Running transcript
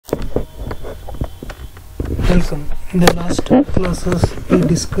Welcome. In the last classes, we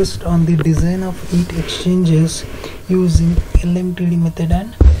discussed on the design of heat exchangers using LMTD method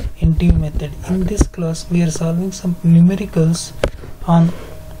and NTU method. In this class, we are solving some numericals on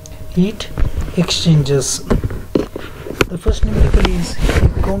heat exchangers. The first numerical is a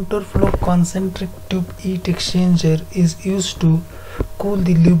counterflow concentric tube heat exchanger is used to cool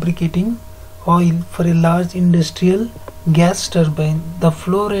the lubricating oil for a large industrial gas turbine. The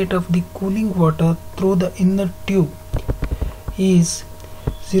flow rate of the cooling water through the inner tube is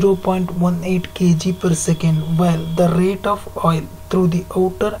 0.18 kg per second, while the rate of oil through the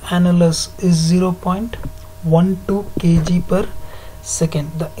outer annulus is 0.12 kg per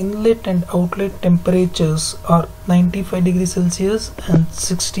second. The inlet and outlet temperatures are 95 degrees Celsius and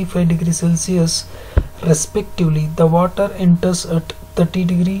 65 degrees Celsius respectively. The water enters at 30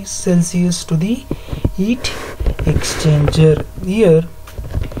 degrees Celsius to the heat exchanger. Here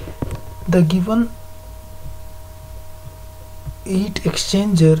the given heat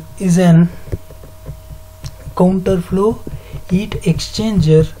exchanger is an counterflow heat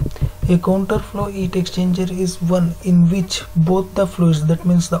exchanger. A counterflow heat exchanger is one in which both the fluids, that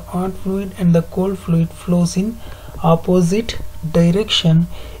means the hot fluid and the cold fluid, flows in opposite direction.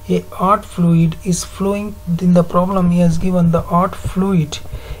 A hot fluid is flowing, in the problem he has given the hot fluid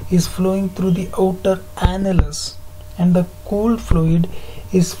is flowing through the outer annulus and the cold fluid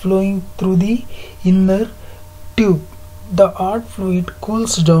is flowing through the inner tube. The hot fluid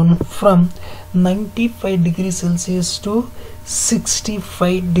cools down from 95 degrees Celsius to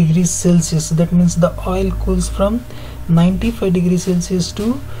 65 degrees Celsius. That means the oil cools from 95 degrees Celsius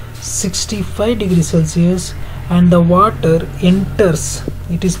to 65 degrees Celsius, and the water enters,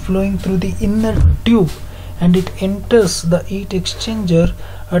 it is flowing through the inner tube and it enters the heat exchanger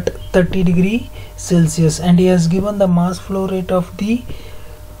at 30 degrees Celsius, and he has given the mass flow rate of the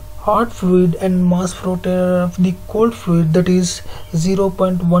hot fluid and mass flow rate of the cold fluid, that is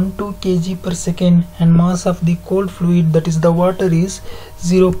 0.12 kg per second, and mass of the cold fluid, that is the water, is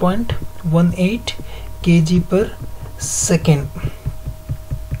 0.18 kg per second.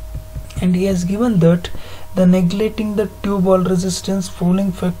 And he has given that the neglecting the tube wall resistance,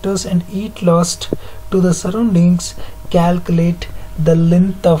 fouling factors and heat lost to the surroundings, calculate the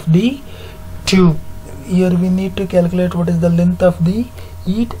length of the tube. Here we need to calculate what is the length of the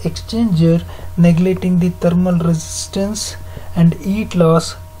heat exchanger, neglecting the thermal resistance and heat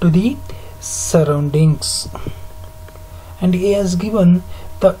loss to the surroundings. And he has given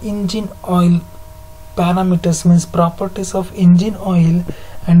the engine oil parameters, means properties of engine oil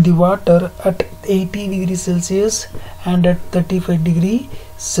and the water at 80 degrees Celsius and at 35 degrees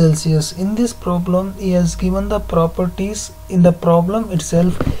Celsius. In this problem he has given the properties in the problem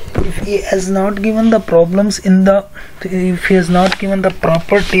itself. If he has not given the problems in the, if he has not given the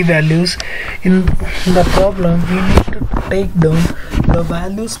property values in the problem, we need to take down the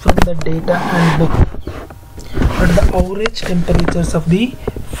values from the data and book at the average temperatures of the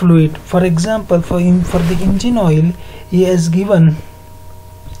fluid. For example, for the engine oil, he has given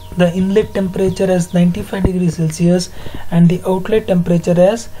the inlet temperature as 95 degrees Celsius and the outlet temperature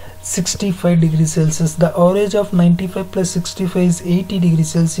as 65 degrees Celsius. The average of 95 plus 65 is 80 degrees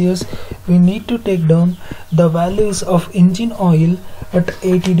Celsius. We need to take down the values of engine oil at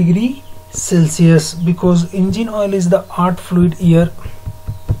 80 degrees Celsius, because engine oil is the hot fluid here.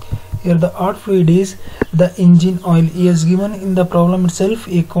 Here the hot fluid is the engine oil. He has given in the problem itself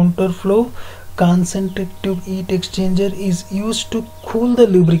a counterflow concentric tube heat exchanger is used to cool the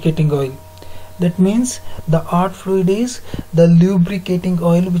lubricating oil. That means the hot fluid is the lubricating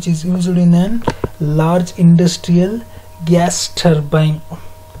oil which is used in a large industrial gas turbine.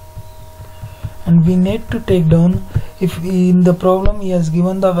 And we need to take down, if in the problem he has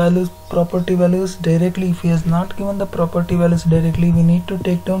given the values, property values directly. If he has not given the property values directly, we need to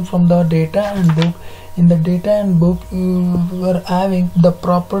take down from the data and book. In the data and book you are having the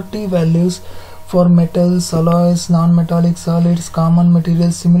property values for metals, alloys, non-metallic solids, common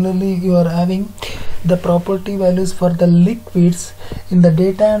materials. Similarly you are having the property values for the liquids. In the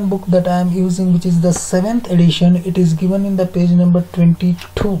data and book that I am using, which is the 7th edition, it is given in the page number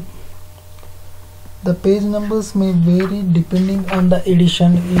 22. The page numbers may vary depending on the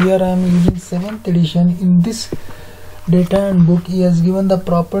edition. Here I am using 7th edition. In this data and book he has given the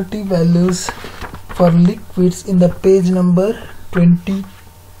property values for liquids in the page number 22.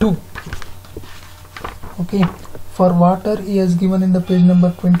 Okay, for water he has given in the page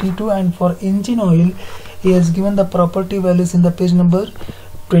number 22, and for engine oil he has given the property values in the page number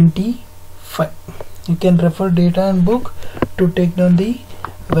 25. You can refer data and book to take down the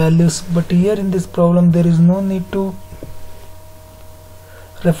values, but here in this problem there is no need to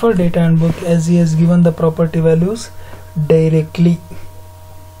refer data handbook as he has given the property values directly.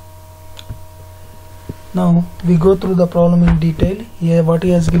 Now we go through the problem in detail. Here what he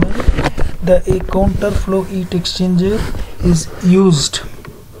has given, a counter flow heat exchanger is used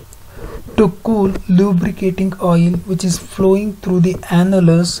to cool lubricating oil which is flowing through the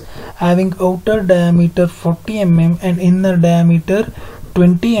annulus having outer diameter 40 mm and inner diameter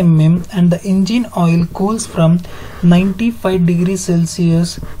 20 mm, and the engine oil cools from 95 degrees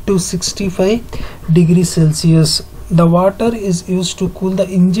Celsius to 65 degrees Celsius. The water is used to cool the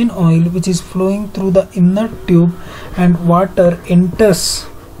engine oil which is flowing through the inner tube, and water enters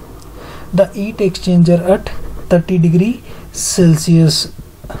the heat exchanger at 30 degrees Celsius.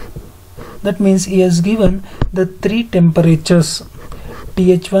 That means he has given the three temperatures,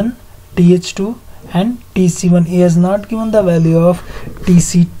 TH1, TH2 and TC1. He has not given the value of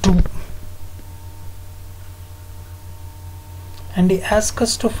TC2. And he asks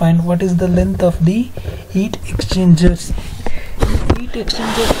us to find what is the length of the heat exchangers. In heat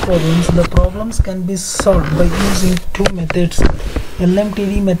exchanger problems, the problems can be solved by using two methods.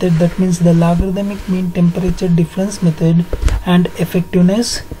 LMTD method, that means the logarithmic mean temperature difference method, and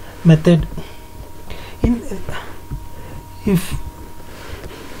effectiveness method. If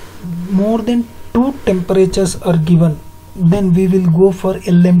more than two temperatures are given, then we will go for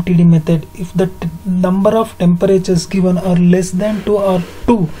LMTD method. If the number of temperatures given are less than 2 or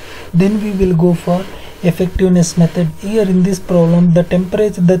 2, then we will go for effectiveness method. Here in this problem,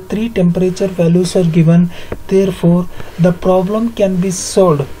 the three temperature values are given, therefore the problem can be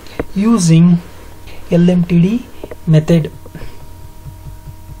solved using LMTD method.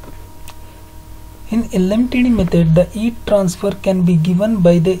 In LMTD method, the heat transfer can be given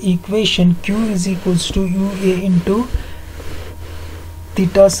by the equation Q is equals to UA into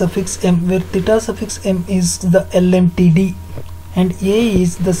theta suffix m, where theta suffix m is the LMTD and A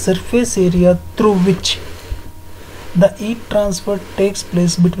is the surface area through which the heat transfer takes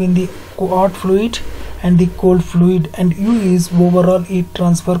place between the hot fluid and the cold fluid, and U is overall heat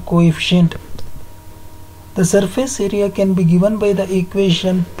transfer coefficient. The surface area can be given by the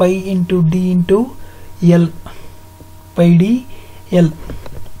equation pi into d into L, pi d L,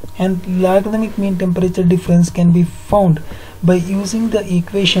 and logarithmic mean temperature difference can be found by using the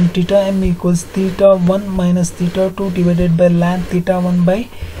equation theta m equals theta 1 minus theta 2 divided by ln theta 1 by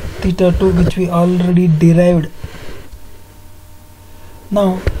theta 2, which we already derived.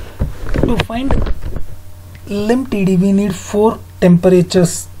 Now to find LMTD we need four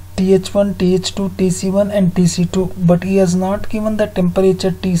temperatures, TH1, TH2, TC1 and TC2, but he has not given the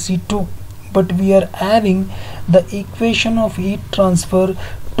temperature TC2, but we are having the equation of heat transfer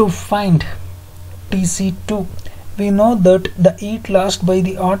to find TC2. We know that the heat lost by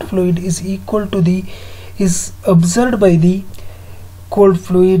the hot fluid is equal to the absorbed by the cold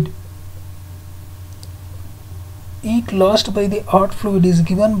fluid. Heat lost by the hot fluid is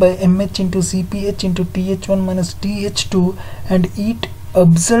given by mH into Cph into Th1 minus Th2, and heat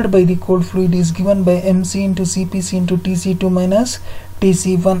absorbed by the cold fluid is given by mc into Cpc into Tc2 minus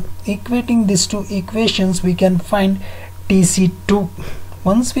Tc1. Equating these two equations, we can find Tc2.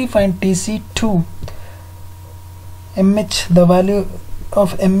 Once we find Tc2, mH, the value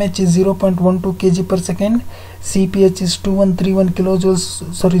of mH is 0.12 kg per second, Cph is 2131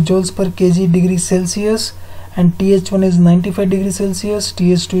 joules per kg degree Celsius, and Th1 is 95 degrees Celsius,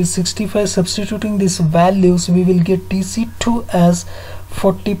 Th2 is 65. Substituting these values, we will get Tc2 as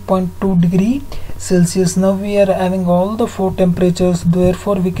 40.2 degree Celsius. Now we are having all the four temperatures,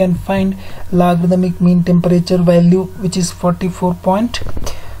 therefore we can find logarithmic mean temperature value, which is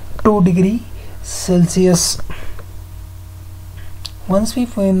 44.2 degree Celsius. Once we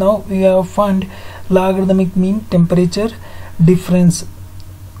find, now we have found logarithmic mean temperature difference.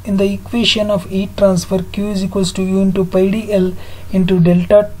 In the equation of heat transfer, Q is equals to U into pi d L into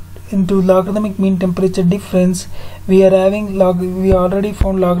delta into logarithmic mean temperature difference. We are having we already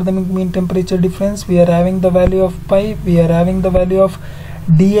found logarithmic mean temperature difference. We are having the value of pi, we are having the value of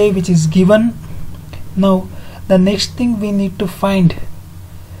di, which is given. Now the next thing we need to find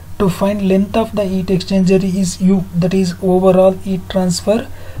length of the heat exchanger is U, that is overall heat transfer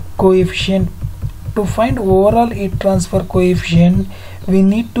coefficient. To find overall heat transfer coefficient, we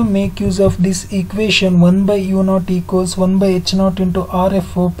need to make use of this equation 1 by U naught equals 1 by H naught into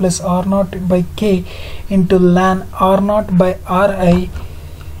RFO plus R naught by K into ln R naught by Ri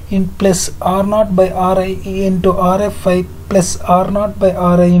in plus R naught by Ri into RFI plus R naught by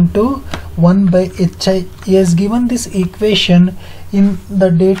Ri into 1 by Hi. He has given this equation in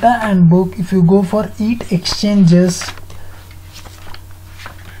the data handbook. If you go for heat exchangers,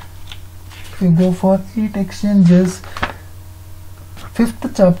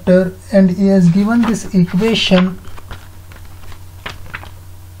 5th chapter, and he has given this equation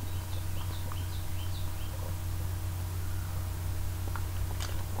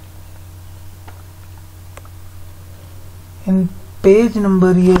in page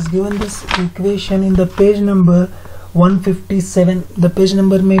number. He has given this equation in the page number 157. The page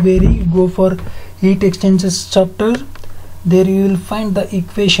number may vary. Go for heat exchangers chapter. There you will find the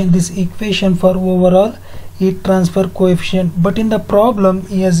equation, this equation for overall heat transfer coefficient. But in the problem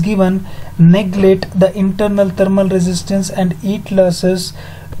he has given neglect the internal thermal resistance and heat losses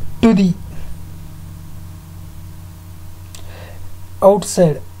to the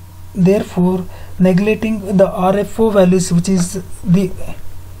outside. Therefore, neglecting the RFO values, which is the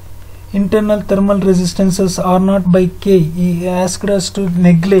internal thermal resistances R naught by K, he asked us to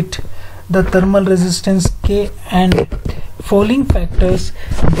neglect the thermal resistance K and fouling factors.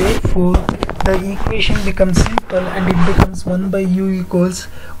 Therefore, the equation becomes simple and it becomes 1 by U equals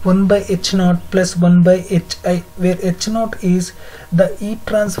 1 by H naught plus 1 by HI, where H naught is the heat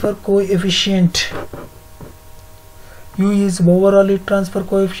transfer coefficient. U is overall heat transfer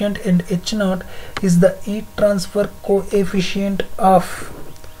coefficient and H naught is the heat transfer coefficient of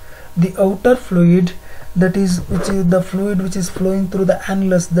the outer fluid, that is which is the fluid which is flowing through the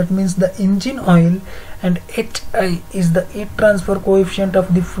annulus, that means the engine oil, and HI is the heat transfer coefficient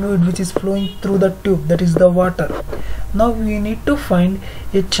of the fluid which is flowing through the tube, that is the water. Now we need to find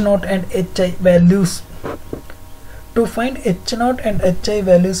H naught and HI values. To find H naught and HI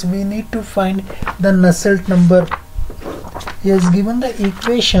values, we need to find the Nusselt number. He has given the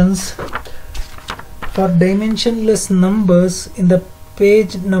equations for dimensionless numbers in the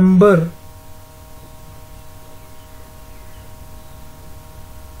page number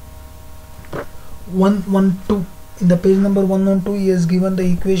 112. In the page number 112, he has given the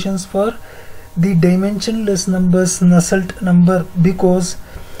equations for the dimensionless numbers Nusselt number, because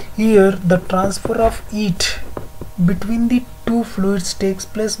here the transfer of heat between the two fluids takes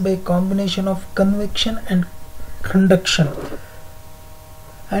place by combination of convection and conduction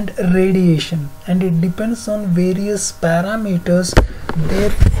and radiation, and it depends on various parameters.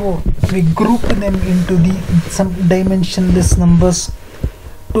 Therefore, we group them into some dimensionless numbers.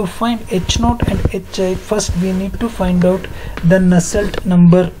 To find H naught and HI, first we need to find out the Nusselt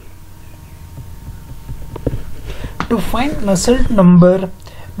number. To find Nusselt number,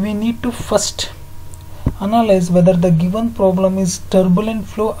 we need to first analyze whether the given problem is turbulent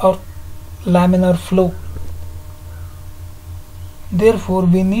flow or laminar flow. Therefore,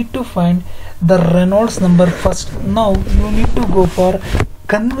 we need to find the Reynolds number first. Now you need to go for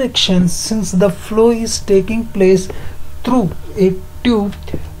convection, since the flow is taking place through a tube.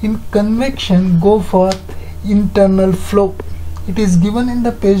 In convection, go for internal flow. It is given in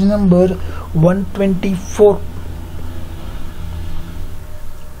the page number 124.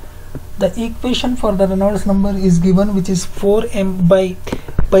 The equation for the Reynolds number is given, which is 4m by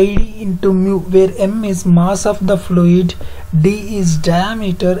pi d into mu, where m is mass of the fluid, d is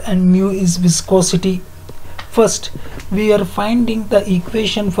diameter, and mu is viscosity. First, we are finding the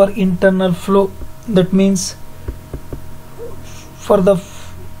equation for internal flow. That means for the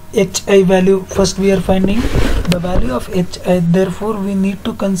HI value, first we are finding the value of HI. Therefore, we need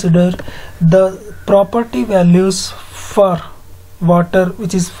to consider the property values for water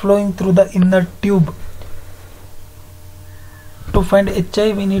which is flowing through the inner tube. To find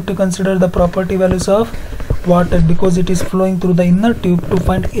HI, we need to consider the property values of water because it is flowing through the inner tube. To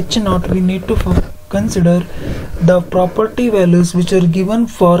find H naught, we need to consider the property values which are given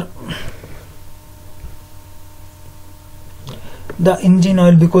for the engine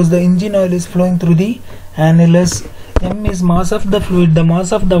oil, because the engine oil is flowing through the annulus. M is mass of the fluid, the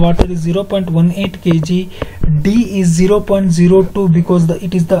mass of the water is 0.18 kg, D is 0.02 because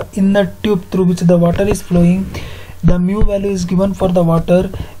it is the inner tube through which the water is flowing. The mu value is given for the water.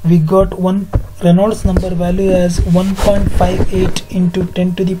 We got one Reynolds number value as 1.58 into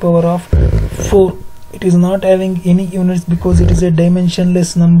 10 to the power of 4. It is not having any units because it is a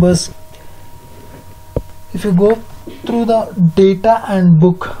dimensionless numbers. If you go through the data and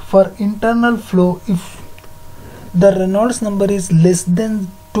book for internal flow, if the Reynolds number is less than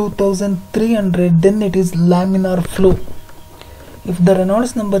 2300, then it is laminar flow. If the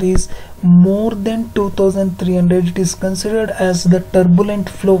Reynolds number is more than 2300, it is considered as the turbulent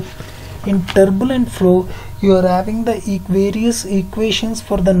flow. In turbulent flow, you are having the various equations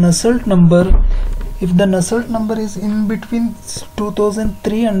for the Nusselt number. If the Nusselt number is in between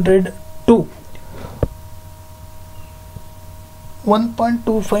 2300 to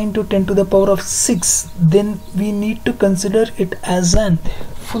 1.25 into 10 to the power of 6, then we need to consider it as an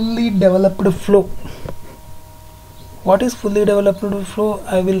fully developed flow. What is fully developed flow?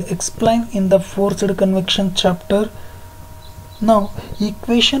 I will explain in the forced convection chapter. Now,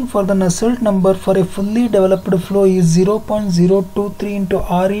 equation for the Nusselt number for a fully developed flow is 0.023 into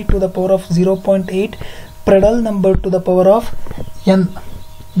Re to the power of 0.8 Prandtl number to the power of n.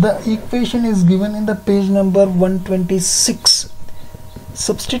 The equation is given in the page number 126.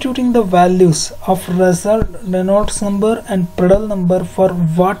 Substituting the values of Reynolds number and Prandtl number for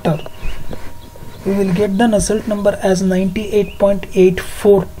water, we will get the Nusselt number as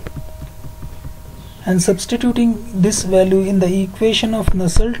 98.84. And substituting this value in the equation of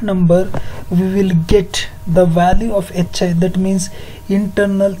Nusselt number, we will get the value of HI, that means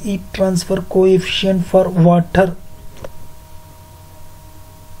internal heat transfer coefficient for water.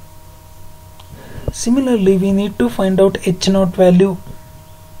 Similarly, we need to find out H0 value.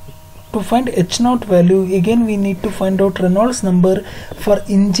 To find H0 value, again we need to find out Reynolds number for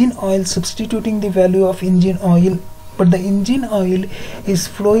engine oil, substituting the value of engine oil. But the engine oil is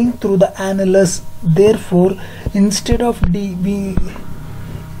flowing through the annulus, therefore instead of d, we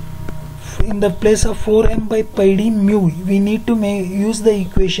in the place of 4m by pi d mu, we need to use the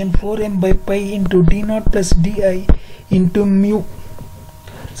equation 4m by pi into d naught plus di into mu.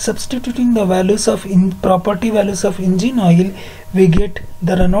 Substituting the values of property values of engine oil, we get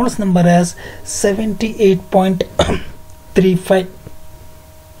the Reynolds number as 78.35,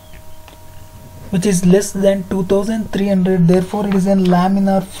 which is less than 2300. Therefore it is a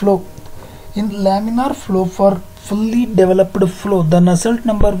laminar flow. In laminar flow for fully developed flow, the Nusselt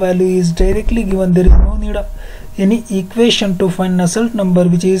number value is directly given. There is no need of any equation to find Nusselt number,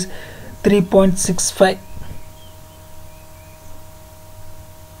 which is 3.65.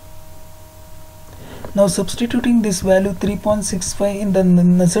 Now substituting this value 3.65 in the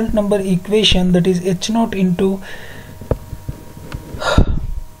Nusselt number equation, that is H0 into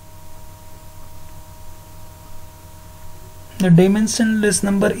the dimensionless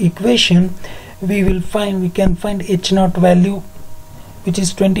number equation, we can find H0 value, which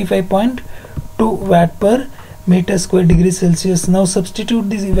is 25.2 watt per meter square degree Celsius. Now substitute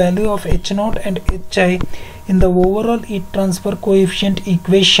this value of H0 and Hi in the overall heat transfer coefficient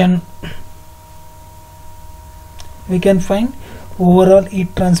equation. We can find overall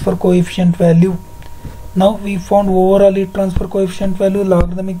heat transfer coefficient value. Now we found overall heat transfer coefficient value,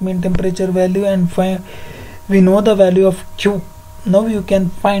 logarithmic mean temperature value, and we know the value of Q. Now you can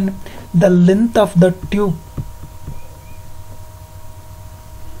find the length of the tube